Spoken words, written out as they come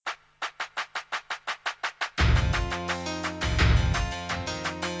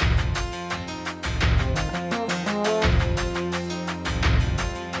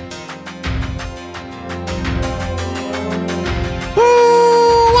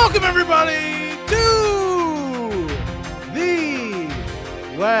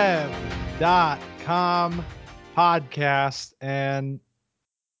podcast. And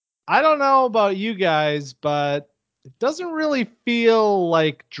I don't know about you guys, but it doesn't really feel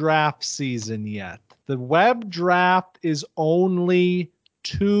like draft season yet. The web draft is only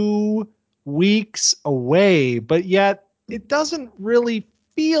 2 weeks away, but yet it doesn't really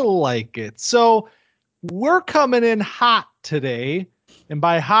feel like it. So we're coming in hot today. And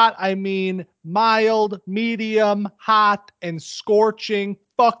by hot, I mean mild, medium, hot, and scorching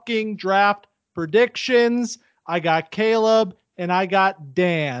fucking draft predictions. I got Caleb and I got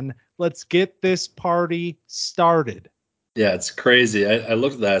Dan. Let's get this party started. Yeah, it's crazy. I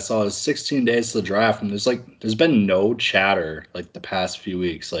looked at that. I saw it was 16 days to the draft, and there's been no chatter like the past few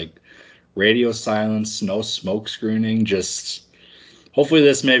weeks. Like radio silence, no smoke screening. Just hopefully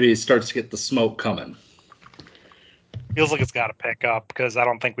this maybe starts to get the smoke coming. Feels like it's got to pick up because I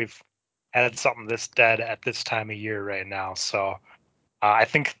don't think we've had something this dead at this time of year right now. So I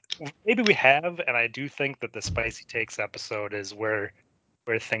think maybe we have, and I do think that the spicy takes episode is where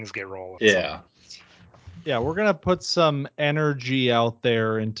things get rolling. Yeah. Yeah, we're going to put some energy out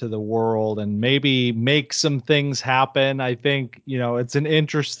there into the world and maybe make some things happen. I think, it's an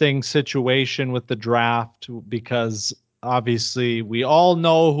interesting situation with the draft because obviously we all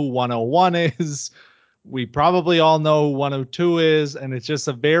know who 101 is. We probably all know who 102 is, and it's just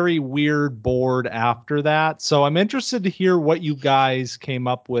a very weird board after that. So I'm interested to hear what you guys came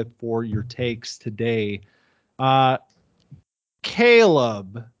up with for your takes today.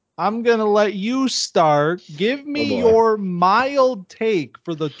 Caleb, I'm going to let you start. Give me your mild take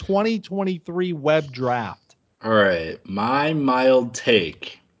for the 2023 web draft. All right. My mild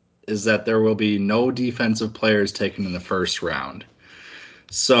take is that there will be no defensive players taken in the first round.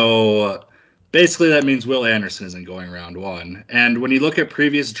 So basically that means Will Anderson isn't going round one. And when you look at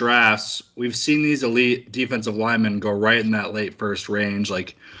previous drafts, we've seen these elite defensive linemen go right in that late first range.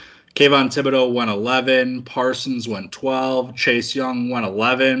 Like Kayvon Thibodeau went 11, Parsons went 12, Chase Young went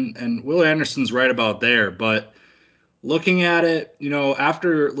 11, and Will Anderson's right about there. But looking at it,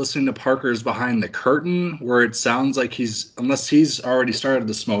 after listening to Parker's Behind the Curtain, where it sounds like unless he's already started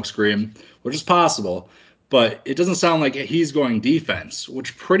the smoke screen, which is possible, but it doesn't sound like he's going defense,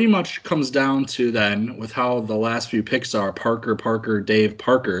 which pretty much comes down to then with how the last few picks are Parker, Dave,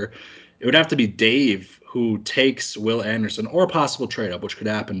 Parker. It would have to be Dave who takes Will Anderson, or a possible trade up, which could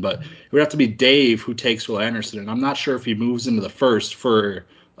happen, but it would have to be Dave who takes Will Anderson. And I'm not sure if he moves into the first for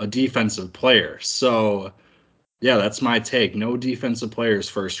a defensive player. So yeah, that's my take. No defensive players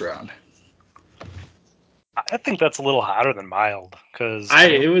first round. I think that's a little hotter than mild because I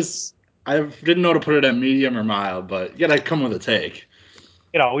didn't know to put it at medium or mild, but yeah, I'd come with a take.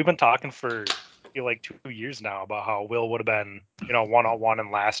 We've been talking for like 2 years now about how Will would have been 101 in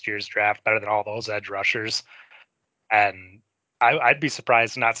last year's draft, better than all those edge rushers, and I'd be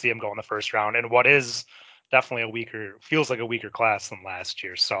surprised to not see him go in the first round. And what is definitely feels like a weaker class than last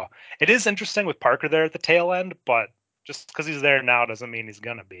year. So it is interesting with Parker there at the tail end, but just because he's there now doesn't mean he's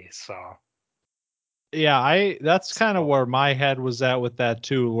gonna be. So yeah, that's kind of where my head was at with that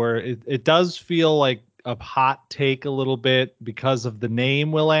too, where it does feel like a hot take a little bit because of the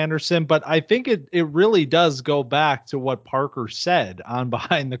name Will Anderson, but I think it really does go back to what Parker said on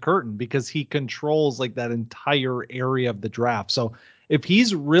Behind the Curtain, because he controls like that entire area of the draft. So if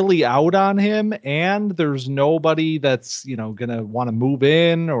he's really out on him and there's nobody that's, gonna want to move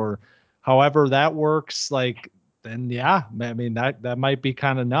in or however that works, like, then yeah, I mean that might be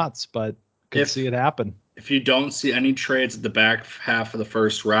kind of nuts, but could see it happen. If you don't see any trades at the back half of the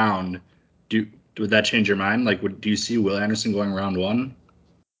first round, would that change your mind? Like, do you see Will Anderson going round one?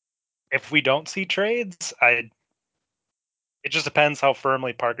 If we don't see trades, it just depends how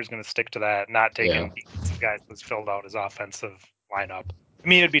firmly Parker's going to stick to that, not taking defensive guys who's filled out his offensive lineup. I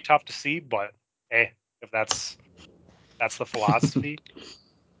mean, it'd be tough to see, but hey, if that's the philosophy.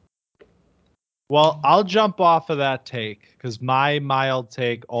 Well, I'll jump off of that take because my mild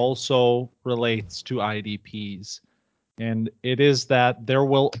take also relates to IDPs. And it is that there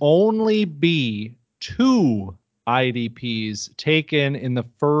will only be 2 IDPs taken in the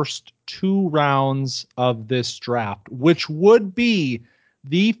first 2 rounds of this draft, which would be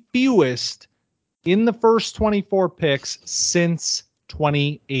the fewest in the first 24 picks since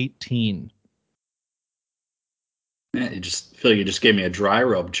 2018. Man, you just feel like you just gave me a dry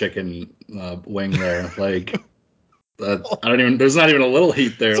rub chicken wing there. Like, there's not even a little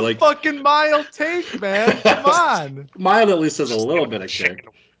heat there. It's a like fucking mild take, man. Come on. Mild at least has a little bit of kick.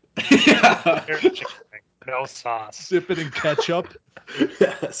 Yeah. No sauce. Dip it in ketchup.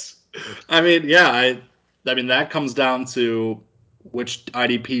 Yes. I mean, yeah, I mean that comes down to which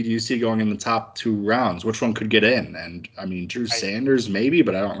IDP do you see going in the top 2 rounds? Which one could get in? And I mean, Drew Sanders maybe,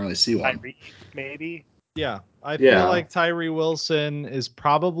 but I don't really see one. Tyreek, maybe. Yeah, I feel Yeah. like Tyree Wilson is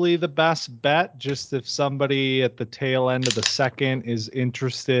probably the best bet. Just if somebody at the tail end of the second is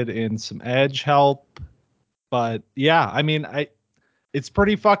interested in some edge help. But yeah, I mean, it's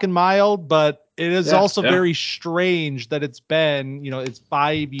pretty fucking mild, but it is also very strange that it's been, it's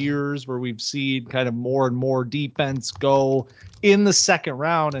 5 years where we've seen kind of more and more defense go in the second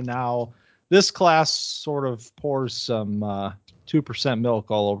round. And now this class sort of pours some 2%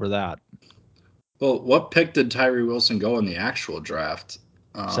 milk all over that. Well, what pick did Tyree Wilson go in the actual draft?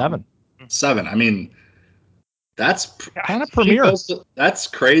 7. 7. I mean, that's kind of premier. That's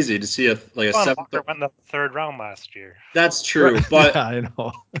crazy to see a Devon 7th. Walker went in the 3rd round last year. That's true, but yeah, I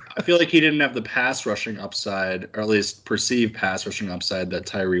know. I feel like he didn't have the pass rushing upside, or at least perceived pass rushing upside that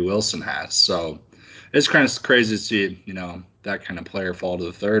Tyree Wilson has. So it's kind of crazy to see, that kind of player fall to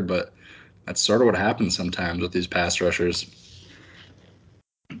the 3rd, but that's sort of what happens sometimes with these pass rushers.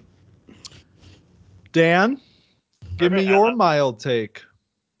 Dan, give me your mild take.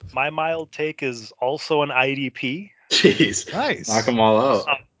 My mild take is also an IDP. Jeez. Nice. Knock them all out.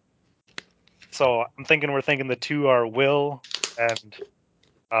 So we're thinking the 2 are Will and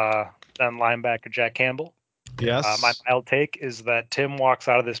then linebacker Jack Campbell. Yes. My mild take is that Tim walks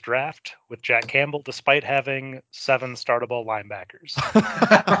out of this draft with Jack Campbell despite having 7 startable linebackers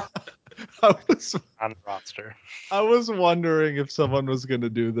on the roster. I was wondering if someone was going to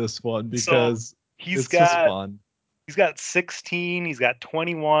do this one because it's just fun. He's got 16, he's got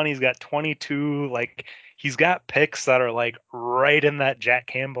 21, he's got 22. Like, he's got picks that are like right in that Jack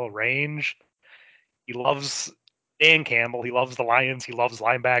Campbell range. He loves Dan Campbell. He loves the Lions. He loves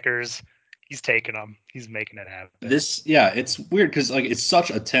linebackers. He's taking them. He's making it happen. It's weird because it's such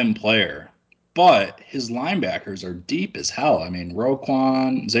a Tim player, but his linebackers are deep as hell. I mean,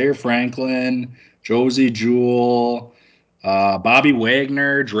 Roquan, Zaire Franklin, Josie Jewell, Bobby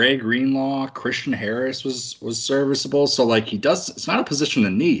Wagner, Dre Greenlaw, Christian Harris was serviceable. So he does. It's not a position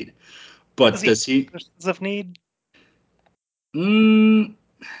of need, but does he? Positions of need.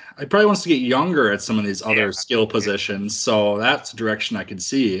 He probably wants to get younger at some of these other skill positions. So that's a direction I could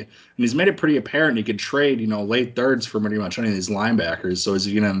see. And he's made it pretty apparent he could trade, late thirds for pretty much any of these linebackers. So is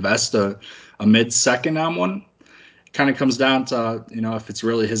he going to invest a mid-second on one? It kind of comes down to, if it's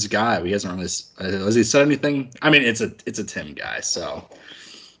really his guy. He hasn't really has he said anything? I mean, it's a Tim guy, so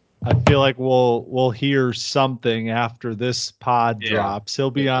I feel like we'll hear something after this pod drops. He'll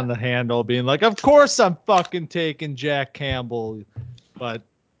be on the handle being like, "Of course I'm fucking taking Jack Campbell." But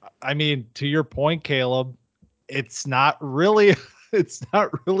I mean, to your point, Caleb, it's not really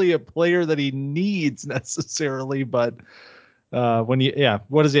a player that he needs necessarily, but what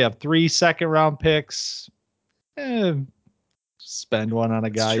does he have? 3 second-round picks? Spend one on a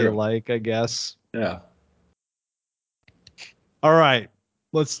guy you like, I guess. Yeah. All right.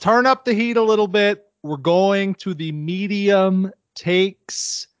 Let's turn up the heat a little bit. We're going to the medium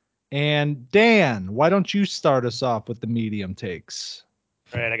takes. And Dan, why don't you start us off with the medium takes?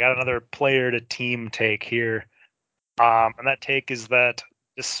 All right, I got another player to team take here. And that take is that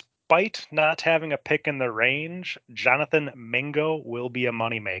despite not having a pick in the range, Jonathan Mingo will be a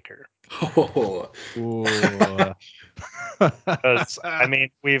moneymaker. Oh. Because I mean,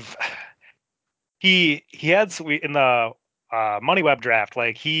 he had in the MoneyWeb draft,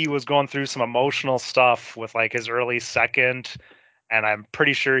 he was going through some emotional stuff with his early second, and I'm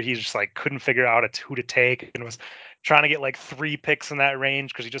pretty sure he just couldn't figure out who to take and was trying to get 3 picks in that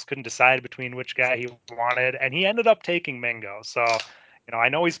range because he just couldn't decide between which guy he wanted, and he ended up taking Mingo. So I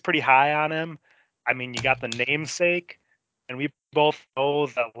know he's pretty high on him. I mean, you got the namesake, and we both know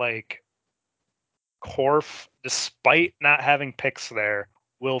that Korf, despite not having picks there,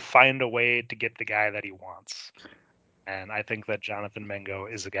 will find a way to get the guy that he wants. And I think that Jonathan Mingo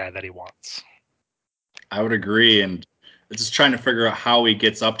is the guy that he wants. I would agree. And it's just trying to figure out how he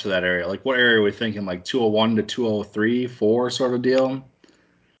gets up to that area. What area are we thinking? 201 to 203, 4 sort of deal?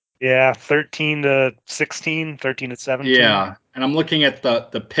 Yeah, 13 to 16, 13 to 17. Yeah, and I'm looking at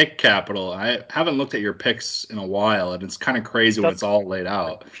the pick capital. I haven't looked at your picks in a while, and it's kind of crazy when it's all laid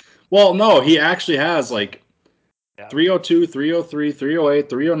out. Well, no, he actually has 302, 303, 308,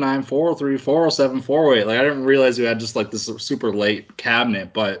 309, 403, 407, 408. I didn't realize you had just this super late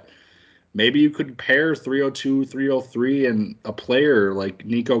cabinet, but maybe you could pair 302, 303 and a player like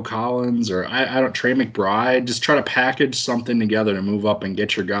Nico Collins or I don't Trey McBride. Just try to package something together to move up and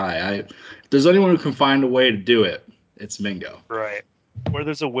get your guy. If there's anyone who can find a way to do it, it's Mingo. Right. Where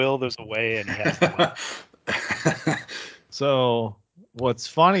there's a will, there's a way, and he has the will. So what's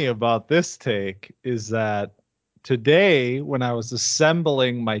funny about this take is that today, when I was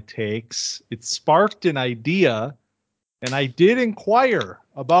assembling my takes, it sparked an idea, and I did inquire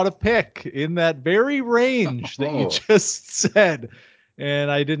about a pick in that very range that you Oh, just said.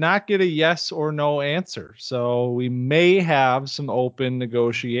 And I did not get a yes or no answer. So we may have some open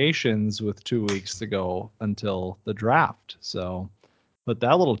negotiations with 2 weeks to go until the draft. So put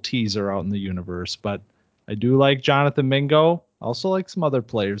that little teaser out in the universe. But I do like Jonathan Mingo. Also like some other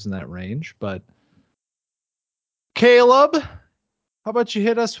players in that range. But Caleb, how about you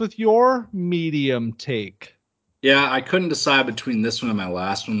hit us with your medium take? yeah, I couldn't decide between this one and my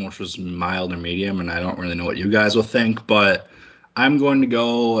last one, which was mild or medium, and I don't really know what you guys will think, but I'm going to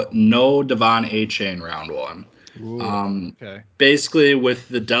go no Devon A chain round one. Ooh, Um, okay. Basically, with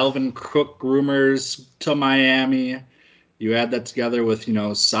the Delvin Cook rumors to Miami, you add that together with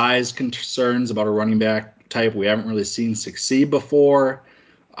size concerns about a running back type we haven't really seen succeed before.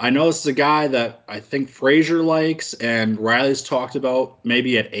 I know this is a guy that I think Frazier likes and Riley's talked about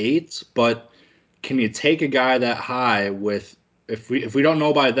maybe at 8, but can you take a guy that high with if we don't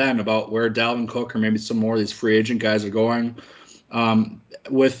know by then about where Dalvin Cook or maybe some more of these free agent guys are going,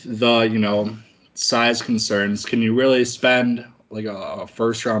 with the size concerns, can you really spend like a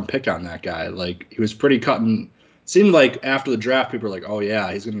first round pick on that guy? Like he was pretty cutting. Seemed like after the draft, people were like, "Oh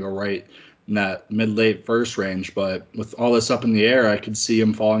yeah, he's going to go right in that mid late first range." But with all this up in the air, I could see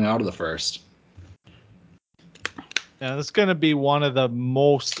him falling out of the first. Yeah, that's going to be one of the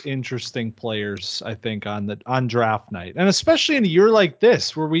most interesting players, I think, on draft night, and especially in a year like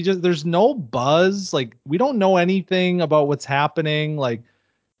this where there's no buzz, like we don't know anything about what's happening. Like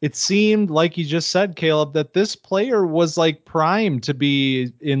it seemed like you just said, Caleb, that this player was like primed to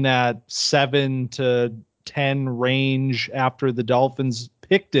be in that 7 to 10 range after the Dolphins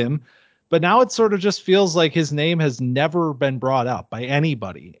picked him. But now it sort of just feels like his name has never been brought up by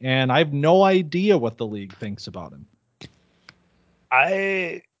anybody, and I have no idea what the league thinks about him.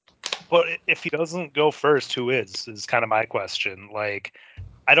 But if he doesn't go first, who is kind of my question. Like,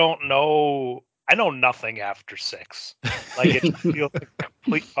 I don't know. I know nothing after 6. Like, it just feels like a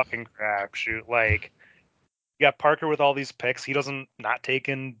complete fucking crapshoot. Like, you got Parker with all these picks. He doesn't not take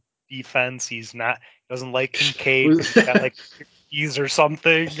in defense. He doesn't like Kincaid because he's got like keys or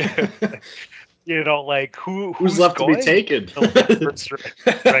something. Like Who's who's left to be going in taken? the late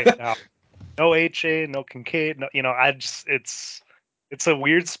first right now? No HA, no Kincaid, no, I just it's a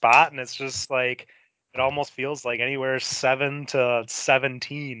weird spot, and it's just like it almost feels like anywhere 7 to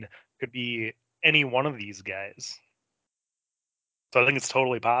 17 could be any one of these guys. So I think it's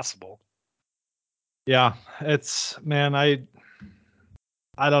totally possible. Yeah, it's man, I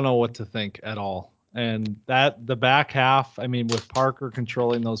don't know what to think at all. And that the back half, I mean, with Parker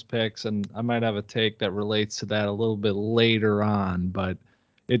controlling those picks, and I might have a take that relates to that a little bit later on, but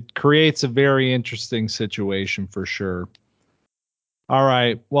it creates a very interesting situation for sure. All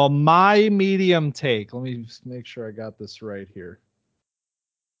right. Well, my medium take. Let me just make sure I got this right here.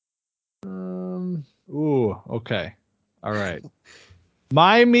 Okay. All right.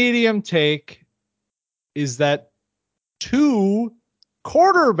 My medium take is that 2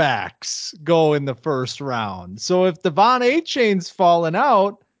 quarterbacks go in the first round. So if Devon A Chain's fallen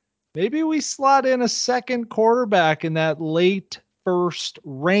out, maybe we slot in a second quarterback in that late first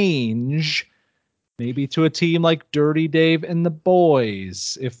range, maybe to a team like Dirty Dave and the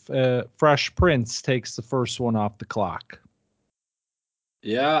boys, if Fresh Prince takes the first one off the clock.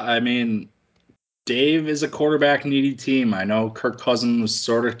 Yeah, I mean, Dave is a quarterback needy team. I know Kirk Cousins was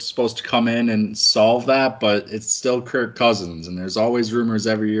sort of supposed to come in and solve that, but it's still Kirk Cousins, and there's always rumors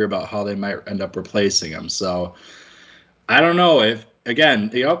every year about how they might end up replacing him. So I don't know if again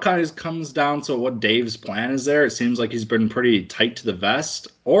it all kind of comes down to what Dave's plan is there. It seems like he's been pretty tight to the vest,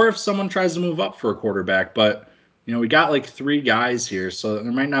 or if someone tries to move up for a quarterback. But we got like 3 guys here, so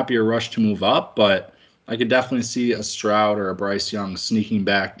there might not be a rush to move up, but I could definitely see a Stroud or a Bryce Young sneaking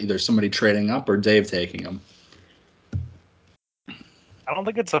back, either somebody trading up or Dave taking him. I don't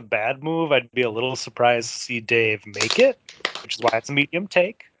think it's a bad move. I'd be a little surprised to see Dave make it, which is why it's a medium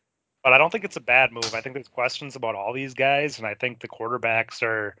take. But I don't think it's a bad move. I think there's questions about all these guys, and I think the quarterbacks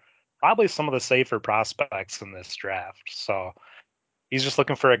are probably some of the safer prospects in this draft. So he's just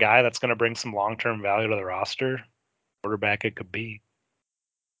looking for a guy that's going to bring some long term value to the roster. Quarterback it could be.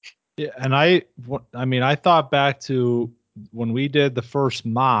 Yeah, and I mean, I thought back to when we did the first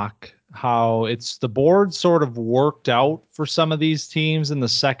mock, how it's the board sort of worked out for some of these teams in the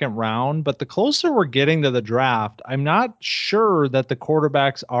second round, but the closer we're getting to the draft, I'm not sure that the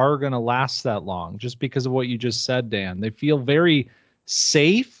quarterbacks are going to last that long just because of what you just said, Dan. They feel very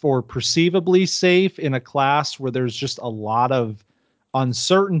safe or perceivably safe in a class where there's just a lot of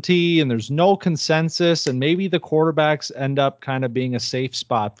uncertainty and there's no consensus, and maybe the quarterbacks end up kind of being a safe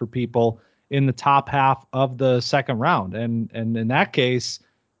spot for people in the top half of the second round. And in that case,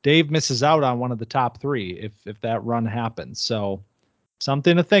 Dave misses out on one of the top three if that run happens. So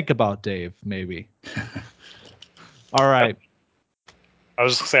something to think about, Dave, maybe. All right. I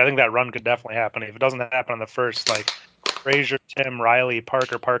was just gonna say, I think that run could definitely happen. If it doesn't happen on the first, like Frazier, Tim, Riley,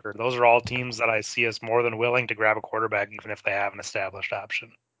 Parker, those are all teams that I see as more than willing to grab a quarterback, even if they have an established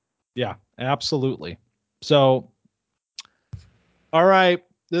option. Yeah, absolutely. So, all right.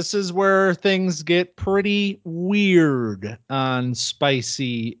 This is where things get pretty weird on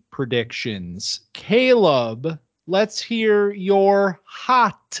spicy predictions. Caleb, let's hear your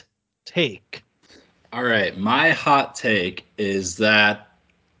hot take. All right, my hot take is that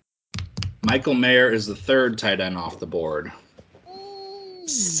Michael Mayer is the third tight end off the board.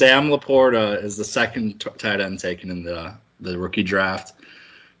 Sam Laporta is the second tight end taken in the rookie draft.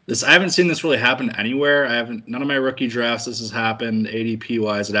 I haven't seen this really happen anywhere. None of my rookie drafts this has happened. ADP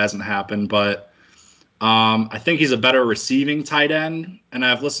wise, it hasn't happened, but I think he's a better receiving tight end. And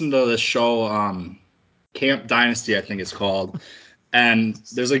I've listened to this show, Camp Dynasty, I think it's called. And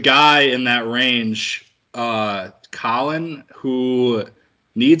there's a guy in that range, Colin, who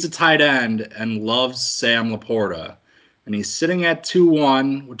needs a tight end and loves Sam Laporta. And he's sitting at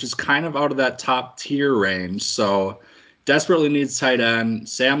 2-1, which is kind of out of that top tier range. So desperately needs tight end.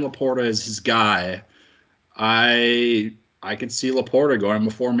 Sam Laporta is his guy. I could see Laporta going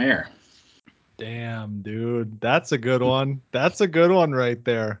before Mayer. Damn, dude. That's a good one. That's a good one right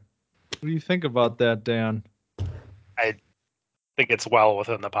there. What do you think about that, Dan? I think it's well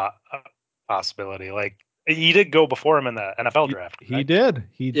within the possibility. Like, he did go before him in the NFL draft. He did.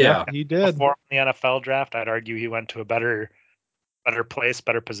 He did. Before him in the NFL draft, I'd argue he went to a better place,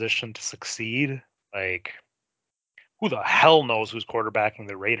 better position to succeed. Like, who the hell knows who's quarterbacking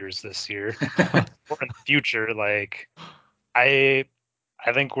the Raiders this year or in the future? Like, I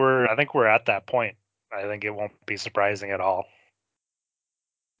think we're at that point. I think it won't be surprising at all.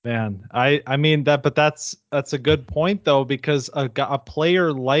 Man, I mean that, but that's a good point though, because a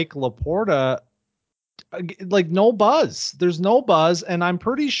player like Laporta, like no buzz. There's no buzz, and I'm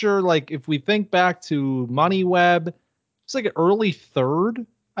pretty sure like if we think back to MoneyWeb, it's like an early third,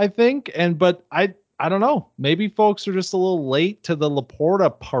 I think. And but I don't know. Maybe folks are just a little late to the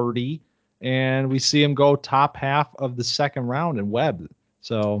Laporta party, and we see him go top half of the second round in Webb.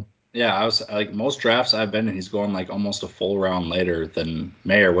 So yeah, I was like most drafts I've been in, he's going like almost a full round later than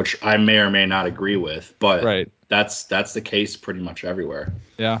Mayer, which I may or may not agree with, but right, that's the case pretty much everywhere.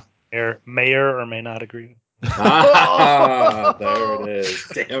 yeah. Mayor or may not agree. Ah, there it is.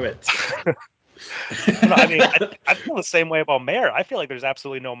 Damn it. No, I mean, I feel the same way about Mayer. I feel like there's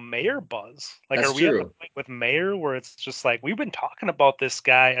absolutely no Mayer buzz. Like, That's are we at the true. point with Mayer where it's just like we've been talking about this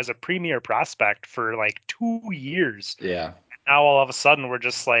guy as a premier prospect for like 2 years? Yeah. Now all of a sudden we're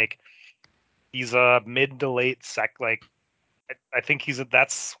just like he's a mid to late like I think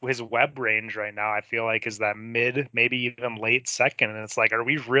that's his web range right now. I feel like is that mid, maybe even late second, and it's like, are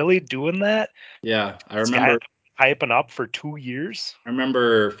we really doing that? Yeah. I This guy remember hyping up for 2 years.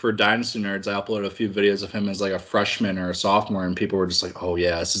 for Dynasty Nerds, I uploaded a few videos of him as like a freshman or a sophomore, and people were just like, "Oh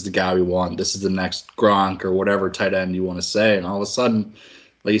yeah, this is the guy we want. This is the next Gronk or whatever tight end you want to say." And all of a sudden,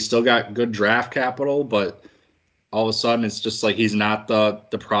 like he's still got good draft capital, but all of a sudden it's just like he's not the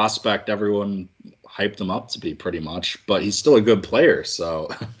prospect everyone hyped him up to be, pretty much. But he's still a good player. So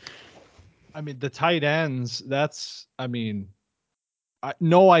I mean, the tight ends, I mean,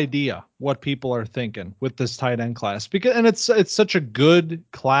 no idea what people are thinking with this tight end class, because and it's such a good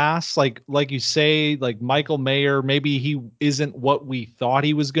class, like you say, like Michael Mayer, maybe he isn't what we thought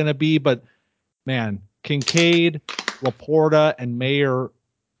he was going to be, but man, Kincaid, Laporta, and Mayer,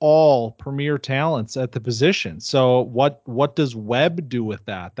 all premier talents at the position. So what does Webb do with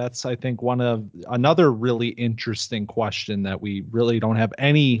that? That's, I think, another really interesting question that we really don't have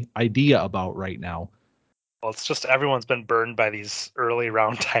any idea about right now. Well, it's just everyone's been burned by these early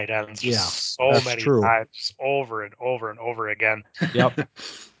round tight ends Yeah, just so that's many true. times, just over and over and over again. Yep.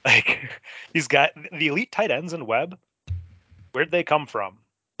 Like these guys, the elite tight ends in Webb, where'd they come from?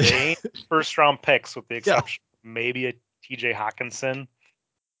 They ain't first round picks, with the Yeah. exception maybe a TJ Hawkinson,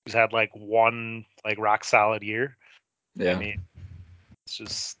 who's had like one like rock solid year. I yeah. mean, it's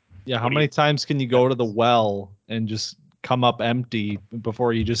just Yeah, how many times can you go to the well and just come up empty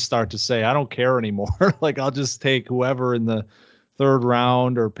before you just start to say, I don't care anymore? Like, I'll just take whoever in the third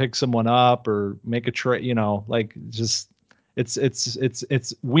round or pick someone up or make a trade, like just it's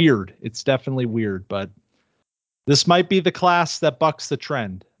weird. It's definitely weird, but this might be the class that bucks the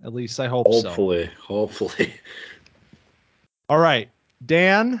trend. At least I hope so. Hopefully. All right.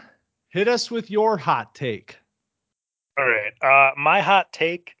 Dan, hit us with your hot take. All right. My hot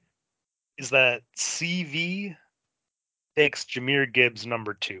take is that CV takes Jahmyr Gibbs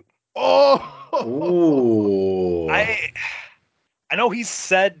number 2. Oh, Ooh. I know he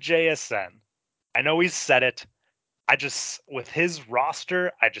said JSN. I know he's said it. I just, with his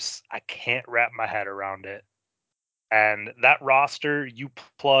roster, I can't wrap my head around it. And that roster, you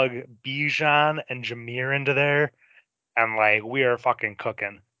plug Bijan and Jahmyr into there, and like we are fucking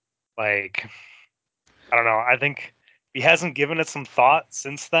cooking. Like, I don't know. I think he hasn't given it some thought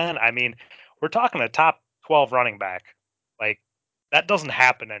since then. I mean, we're talking a top 12 running back. Like, that doesn't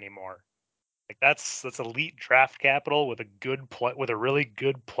happen anymore. Like that's elite draft capital with with a really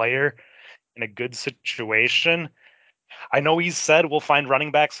good player in a good situation. I know he's said we'll find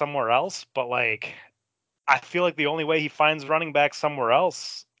running back somewhere else, but like I feel like the only way he finds running back somewhere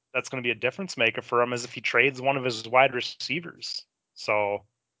else that's going to be a difference maker for him is if he trades one of his wide receivers. So,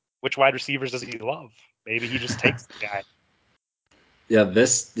 which wide receivers does he love? Maybe he just takes the guy. Yeah,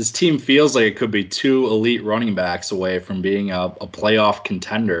 this team feels like it could be 2 elite running backs away from being a playoff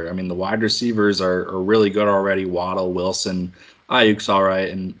contender. I mean, the wide receivers are really good already. Waddle, Wilson, Ayuk's all right,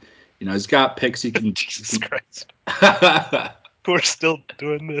 and he's got picks he can. Jesus Christ, we're still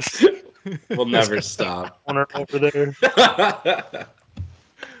doing this. We'll never stop. Corner over there.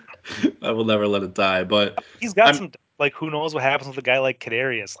 I will never let it die. But He's got I'm some like who knows what happens with a guy like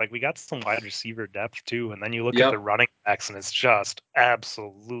Kadarius. Like we got some wide receiver depth too, and then you look at the yep. running backs and it's just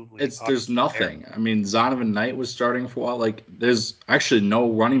absolutely There's unfair. nothing. I mean, Zonovan Knight was starting for a while. Like there's actually no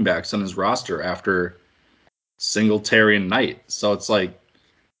running backs on his roster after Singletary and Knight. So it's like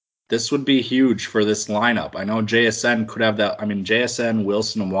this would be huge for this lineup. I know JSN could have that. I mean, JSN,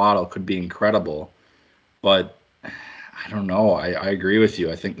 Wilson, and Waddle could be incredible, but I don't know. I agree with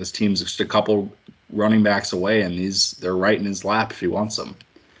you. I think this team's just a couple running backs away, and they're right in his lap if he wants them.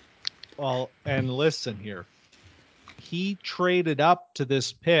 well, and listen here. He traded up to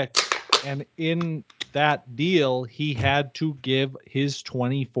this pick, and in that deal, he had to give his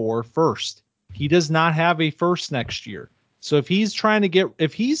 24 first. He does not have a first next year. So if he's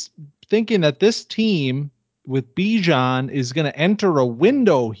thinking that this team with Bijan is going to enter a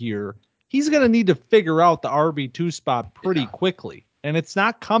window here, he's going to need to figure out the RB2 spot pretty Yeah. quickly. And it's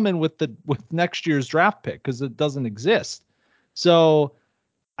not coming with next year's draft pick because it doesn't exist. So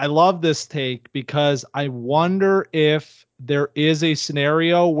I love this take because I wonder if there is a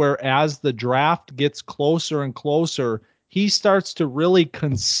scenario where as the draft gets closer and closer, he starts to really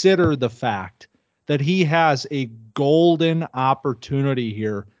consider the fact that he has a golden opportunity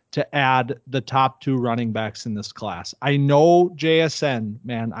here to add the top 2 running backs in this class. I know JSN,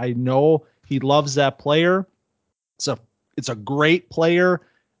 man. I know he loves that player. It's a it's a great player.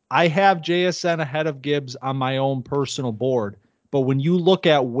 I have JSN ahead of Gibbs on my own personal board. But when you look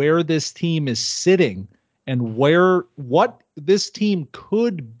at where this team is sitting and what this team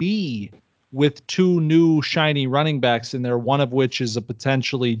could be with 2 new shiny running backs in there, one of which is a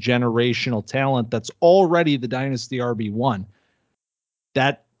potentially generational talent that's already the dynasty RB1,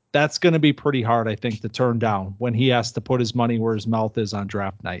 that's going to be pretty hard, I think, to turn down when he has to put his money where his mouth is on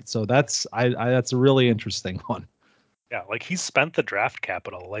draft night. So that's a really interesting one. Yeah, like he's spent the draft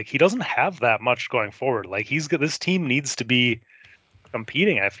capital. Like he doesn't have that much going forward. Like this team needs to be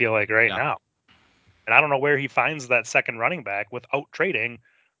competing, I feel like right Yeah. now. And I don't know where he finds that second running back without trading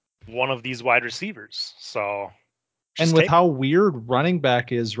one of these wide receivers. So And just with take how weird running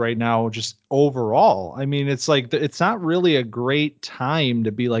back is right now, just overall, I mean, it's like it's not really a great time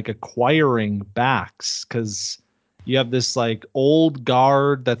to be like acquiring backs because you have this like old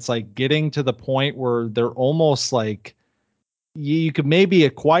guard that's like getting to the point where they're almost like you could maybe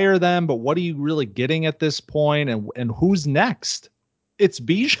acquire them, but what are you really getting at this point? And who's next? It's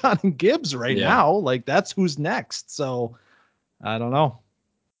Bijan and Gibbs right Yeah. now. Like that's who's next. So I don't know.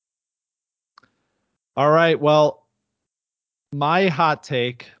 All right. Well, my hot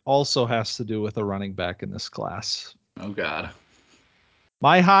take also has to do with a running back in this class. Oh God.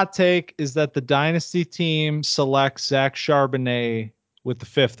 My hot take is that the dynasty team selects Zach Charbonnet with the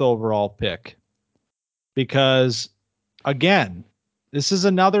 5th overall pick. Because again, this is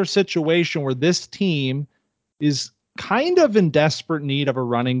another situation where this team is kind of in desperate need of a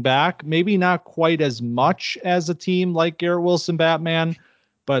running back. Maybe not quite as much as a team like Garrett Wilson Batman,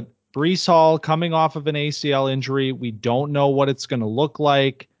 but Brees Hall coming off of an ACL injury. We don't know what it's going to look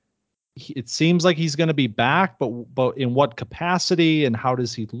like. It seems like he's going to be back, but in what capacity and how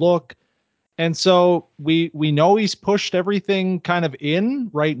does he look? And so we know he's pushed everything kind of in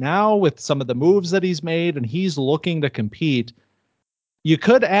right now with some of the moves that he's made, and he's looking to compete. You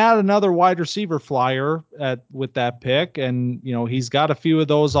could add another wide receiver flyer with that pick, and he's got a few of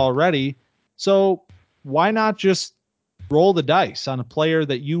those already. So why not just roll the dice on a player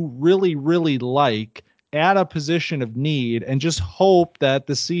that you really, really like at a position of need and just hope that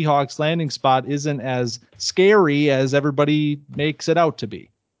the Seahawks landing spot isn't as scary as everybody makes it out to be.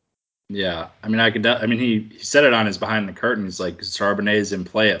 Yeah, I mean, he said it on his behind the curtain. He's like, Charbonnet's in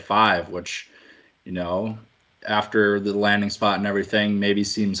play at 5, which, you know, after the landing spot and everything, maybe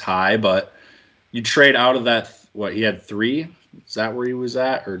seems high, but you trade out of that. What, he had 3? Is that where he was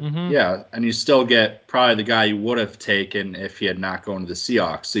at? Or yeah, and you still get probably the guy you would have taken if he had not gone to the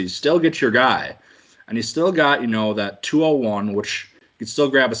Seahawks. So you still get your guy, and you still got that 201, which you could still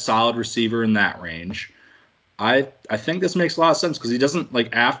grab a solid receiver in that range. I think this makes a lot of sense because he doesn't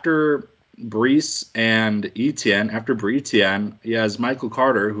like after Brees and Etienne. After Etienne, he has Michael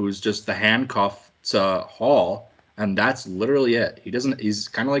Carter, who's just the handcuff to Hall, and that's literally it. He's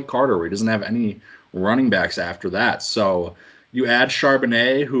kind of like Carter, where he doesn't have any running backs after that. So you add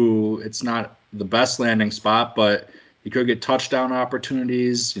Charbonnet, who it's not the best landing spot, but he could get touchdown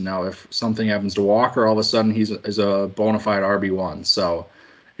opportunities. If something happens to Walker, all of a sudden he's a bona fide RB1. So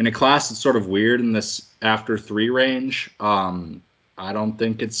in a class that's sort of weird in this after 3 range, I don't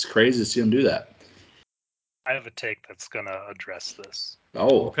think it's crazy to see him do that. I have a take that's going to address this.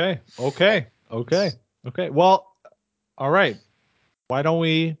 Oh. Okay. Well, all right. Why don't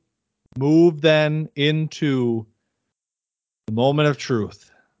we move then into the moment of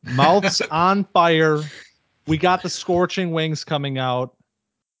truth? Mouths on fire. We got the scorching wings coming out.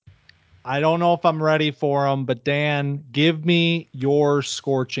 I don't know if I'm ready for them, but Dan, give me your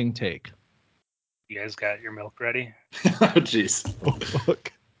scorching take. You guys got your milk ready? Jeez.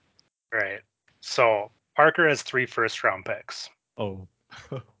 Look. Right. So Parker has 3 first-round picks. Oh.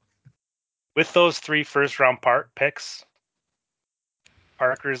 With those 3 first-round picks,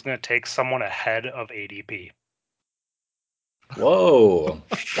 Parker is going to take someone ahead of ADP. Whoa.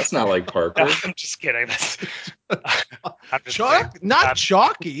 That's not like Parker. I'm just kidding. Not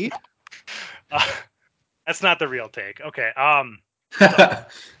chalky. That's not the real take. Okay. So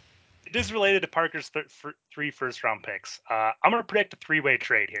it is related to Parker's 3 first-round picks. I'm going to predict a 3-way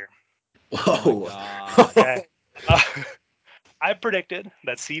trade here. Whoa. Oh okay. I predicted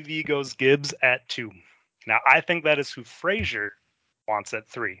that CV goes Gibbs at 2. Now, I think that is who Frazier wants at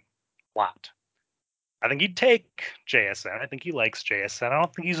 3. Lot. I think he'd take JSN. I think he likes JSN. I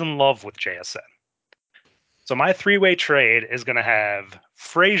don't think he's in love with JSN. So my 3-way trade is going to have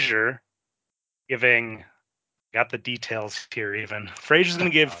Frazier giving, got the details here even. Frazier's going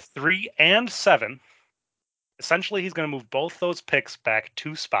to give 3 and 7. Essentially, he's going to move both those picks back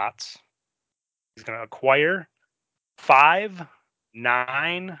 2 spots. He's going to acquire 5,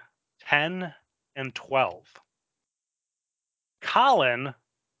 9, 10, and 12. Colin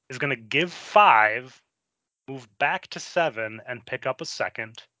is going to give 5, move back to 7, and pick up a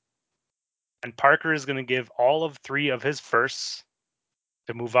second. And Parker is going to give all of 3 of his firsts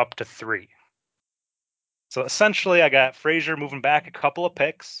to move up to 3. So essentially, I got Frazier moving back a couple of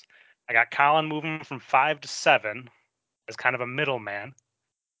picks. I got Colin moving from 5 to 7 as kind of a middleman.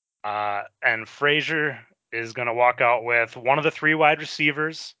 And Frazier is going to walk out with one of the 3 wide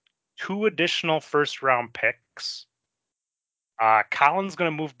receivers, 2 additional first-round picks. Colin's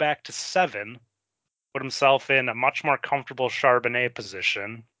going to move back to 7, put himself in a much more comfortable Charbonnet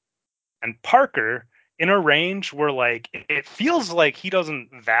position. And Parker in a range where like it feels like he doesn't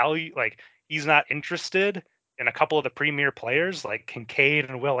value, like he's not interested in a couple of the premier players like Kincaid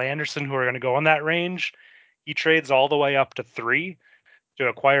and Will Anderson who are going to go in that range. He trades all the way up to 3 to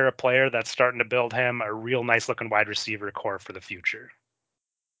acquire a player that's starting to build him a real nice looking wide receiver core for the future.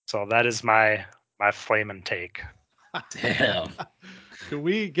 So that is my flaming take. Damn. Can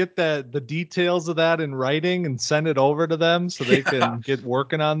we get the details of that in writing and send it over to them so they can get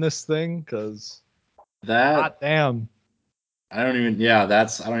working on this thing? Because that damn. I don't even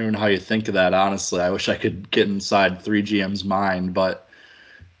know how you think of that, honestly. I wish I could get inside 3GM's mind, but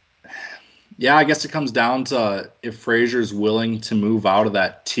yeah, I guess it comes down to if Frazier's willing to move out of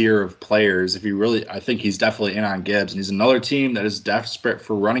that tier of players. I think he's definitely in on Gibbs, and he's another team that is desperate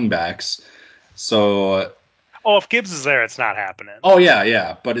for running backs. So, if Gibbs is there, it's not happening. oh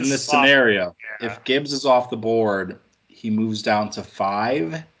yeah. But in this scenario, yeah. if Gibbs is off the board, he moves down to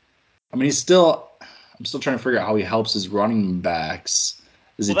 5. I mean, I'm still trying to figure out how he helps his running backs.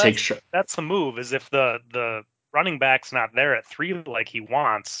 That's the move, is if the running back's not there at 3 like he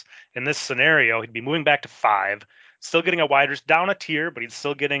wants, in this scenario, he'd be moving back to 5, still getting a down a tier, but he's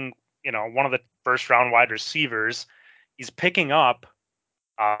still getting, one of the first round wide receivers. He's picking up,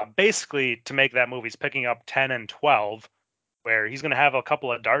 basically to make that move, he's picking up 10 and 12. where he's going to have a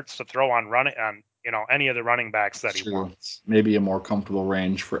couple of darts to throw on any of the running backs that he True. wants. Maybe a more comfortable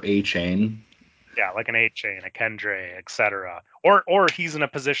range for A chain. Yeah, like an A-Chain, a Kendre, etc. Or he's in a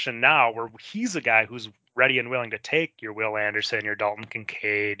position now where he's a guy who's ready and willing to take your Will Anderson, your Dalton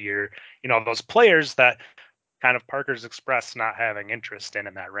Kincaid, those players that kind of Parker's expressed not having interest in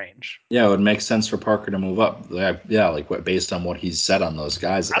that range. Yeah, it would make sense for Parker to move up. Yeah, like based on what he's said on those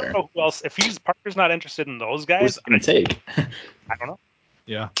guys I there. don't know who else. If Parker's not interested in those Who's guys, he going to take? I don't know.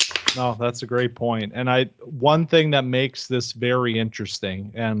 Yeah. No, that's a great point. And one thing that makes this very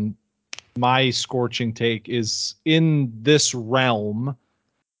interesting, and my scorching take is in this realm,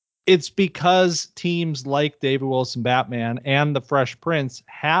 it's because teams like David Wilson Batman and the Fresh Prince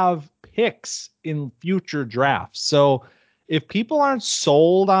have picks in future drafts. So if people aren't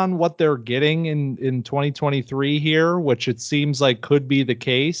sold on what they're getting in 2023 here, which it seems like could be the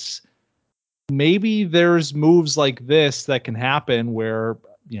case, maybe there's moves like this that can happen where,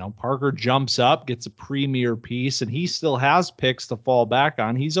 Parker jumps up, gets a premier piece, and he still has picks to fall back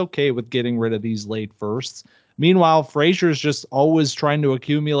on. He's okay with getting rid of these late firsts. Meanwhile, Frazier's just always trying to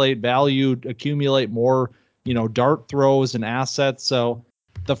accumulate value, accumulate more, dart throws and assets. So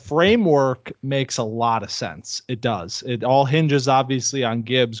the framework makes a lot of sense. It does. It all hinges obviously on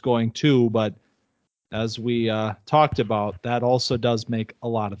Gibbs going too, but as we talked about, that also does make a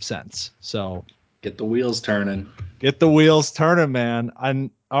lot of sense. So Get the wheels turning. get the wheels turning, man.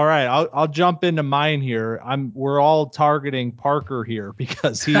 All right. I'll jump into mine here. We're all targeting Parker here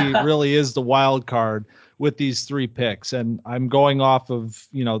because he really is the wild card with these 3 picks, and I'm going off of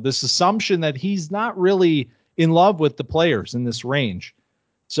this assumption that he's not really in love with the players in this range.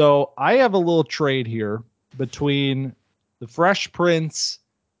 So I have a little trade here between the Fresh Prince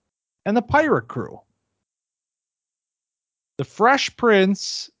and the Pirate Crew. The Fresh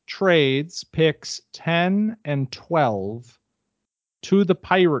Prince trades picks 10 and 12 to the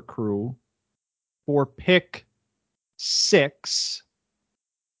Pirate Crew for pick 6.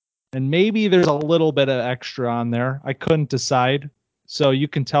 And maybe there's a little bit of extra on there. I couldn't decide. So you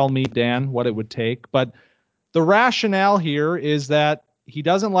can tell me, Dan, what it would take. But the rationale here is that he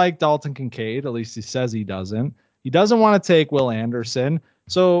doesn't like Dalton Kincaid. At least he says he doesn't. He doesn't want to take Will Anderson.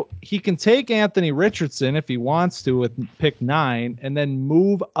 So he can take Anthony Richardson if he wants to with pick 9 and then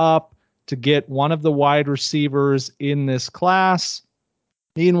move up to get one of the wide receivers in this class.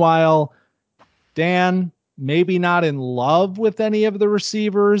 Meanwhile, Dan, maybe not in love with any of the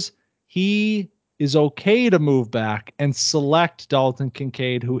receivers. He is okay to move back and select Dalton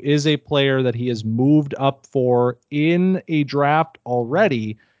Kincaid, who is a player that he has moved up for in a draft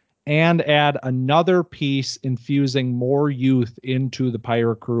already, and add another piece infusing more youth into the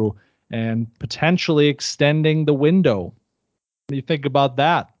Pirate Crew and potentially extending the window. What do you think about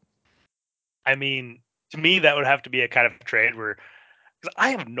that? I mean, to me, that would have to be a kind of trade where, because I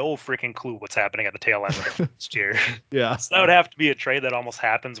have no freaking clue what's happening at the tail end of next year. Yeah. So that would have to be a trade that almost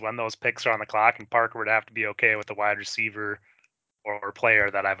happens when those picks are on the clock, and Parker would have to be okay with the wide receiver or player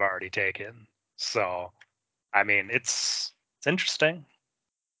that I've already taken. So, I mean, it's interesting.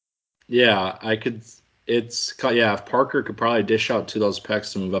 Yeah, I could. If Parker could probably dish out to those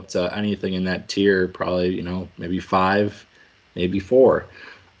picks to move up to anything in that tier, probably maybe 5, maybe 4.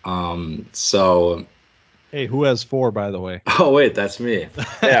 So Hey, who has 4, by the way? oh wait, that's me.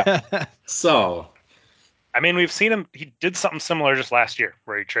 Yeah. So I mean, we've seen him. He did something similar just last year,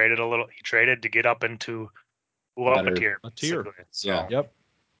 where he traded a little. He traded to get up into a tier. A tier. So, Yeah. Yep.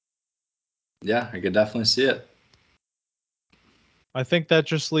 Yeah, I could definitely see it. I think that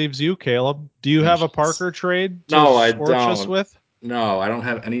just leaves you, Caleb. Do you have a Parker trade to No, I scorch us don't. with? No, I don't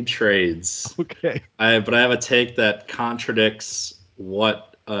have any trades. Okay. But I have a take that contradicts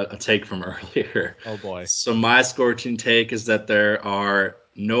what a take from earlier. Oh boy. So my scorching take is that there are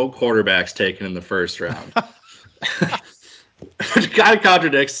no quarterbacks taken in the first round. Which kind of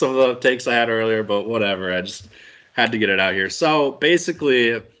contradicts some of the takes I had earlier, but whatever. I just had to get it out here. So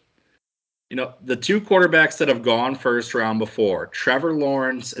basically, the 2 quarterbacks that have gone first round before, Trevor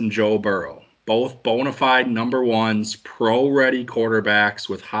Lawrence and Joe Burrow, both bona fide number 1s, pro-ready quarterbacks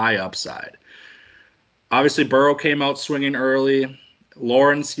with high upside. Obviously, Burrow came out swinging early.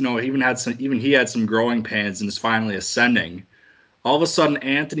 Lawrence, even he had some growing pains and is finally ascending. All of a sudden,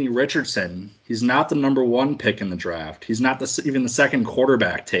 Anthony Richardson, he's not the number 1 pick in the draft. He's not even the second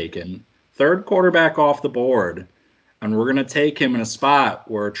quarterback taken. Third quarterback off the board. And we're going to take him in a spot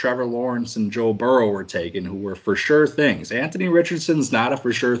where Trevor Lawrence and Joe Burrow were taken, who were for sure things. Anthony Richardson's not a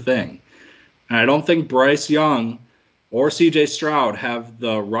for sure thing. And I don't think Bryce Young or CJ Stroud have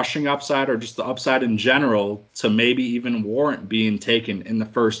the rushing upside or just the upside in general to maybe even warrant being taken in the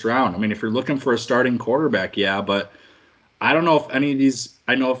first round. I mean, if you're looking for a starting quarterback, yeah, but I don't know if any of these.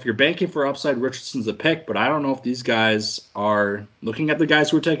 I know if you're banking for upside, Richardson's a pick, but I don't know if these guys are looking at the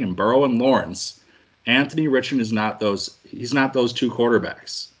guys who are taking Burrow and Lawrence. Anthony Richardson is not those. He's not those two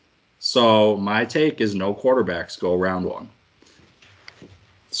quarterbacks. So my take is no quarterbacks go round one.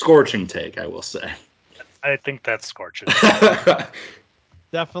 Scorching take, I will say. I think that's scorching.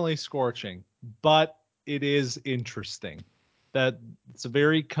 Definitely scorching, but it is interesting. That it's a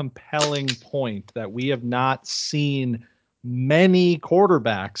very compelling point that we have not seen many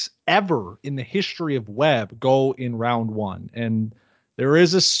quarterbacks ever in the history of web go in round one. And there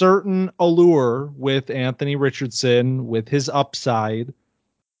is a certain allure with Anthony Richardson with his upside,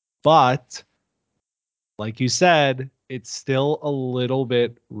 but like you said, it's still a little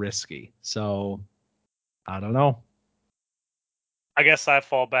bit risky. So I don't know. I guess I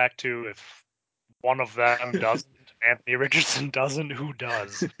fall back to if one of them doesn't, Anthony Richardson doesn't, who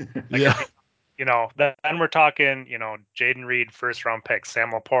does? Like, Yeah. then we're talking, Jaden Reed, first round pick,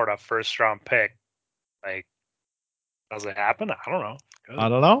 Sam Laporta, first round pick. Like, does it happen? I don't know. I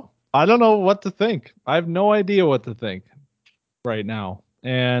don't know. I don't know what to think. I have no idea what to think right now.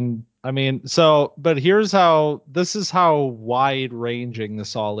 And I mean, but this is how wide ranging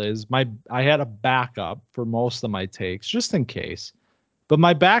this all is. I had a backup for most of my takes just in case. But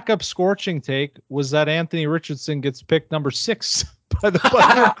my backup scorching take was that Anthony Richardson gets picked number 6 by the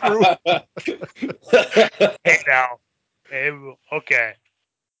Thunder crew. Hey, now. Hey, okay.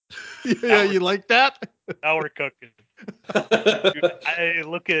 Yeah, you like that? Now we're cooking. Dude, I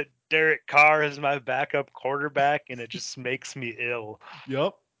look at Derek Carr as my backup quarterback, and it just makes me ill.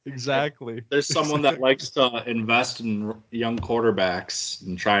 Yep, exactly. There's someone that likes to invest in young quarterbacks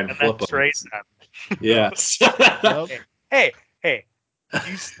and try and And flip then them. trade them. Yes. Yep. Hey,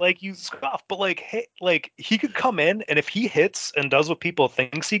 you scoff, but he could come in, and if he hits and does what people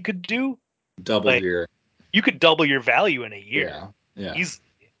thinks he could do, Double your. you could double your value in a year. Yeah. Yeah. He's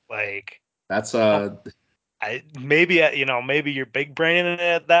like, that's maybe you're big braining it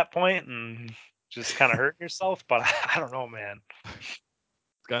at that point and just kind of hurt yourself, but I don't know, man. This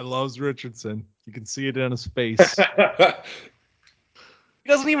guy loves Richardson. You can see it in his face. He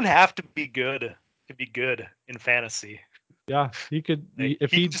doesn't even have to be good in fantasy. Yeah, he could.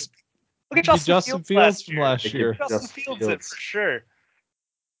 If he he just look at Justin Fields Fields last from year. last year. Justin Fields it for sure.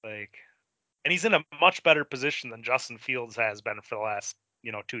 And he's in a much better position than Justin Fields has been for the last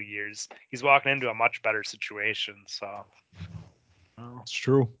 2 years. He's walking into a much better situation. So it's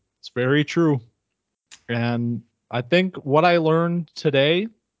true. It's very true. And I think what I learned today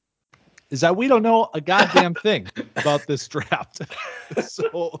is that we don't know a goddamn thing about this draft.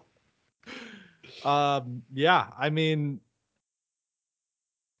 So, yeah, I mean,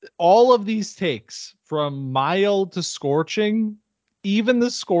 all of these takes from mild to scorching, even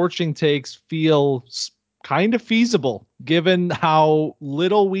the scorching takes feel kind of feasible given how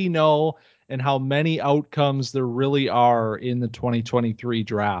little we know and how many outcomes there really are in the 2023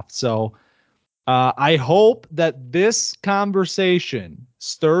 draft. So, I hope that this conversation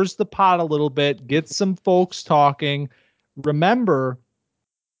stirs the pot a little bit, gets some folks talking. Remember,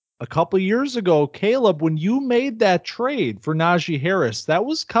 a couple years ago, Caleb, when you made that trade for Najee Harris, that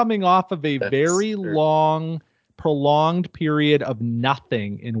was coming off of a very long, prolonged period of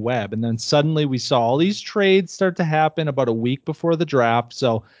nothing in web. And then suddenly we saw all these trades start to happen about a week before the draft.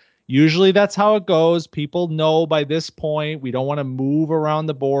 So usually that's how it goes. People know by this point we don't want to move around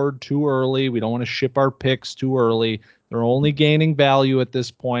the board too early. We don't want to ship our picks too early. They're only gaining value at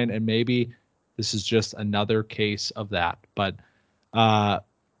this point, and maybe this is just another case of that. But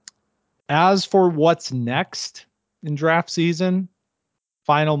as for what's next in draft season,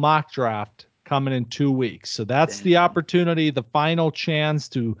 final mock draft coming in 2 weeks. So that's the opportunity, the final chance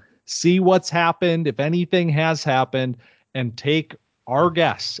to see what's happened, if anything has happened, and take our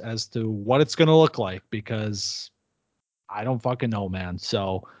guess as to what it's going to look like, because I don't fucking know, man.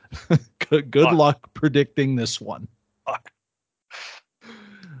 So good luck predicting this one.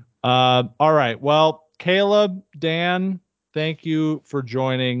 All right. Well, Caleb, Dan, thank you for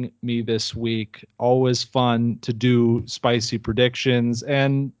joining me this week. Always fun to do spicy predictions,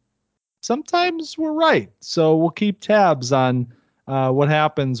 and sometimes we're right. So we'll keep tabs on what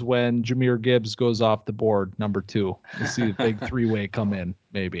happens when Jahmyr Gibbs goes off the board, number 2. We'll see the big 3-way come in,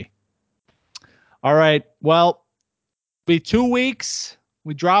 maybe. All right. Well, be 2 weeks.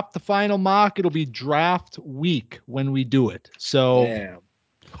 We drop the final mock. It'll be draft week when we do it. So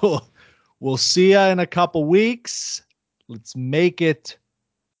we'll see you in a couple weeks. Let's make it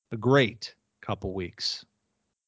a great couple weeks.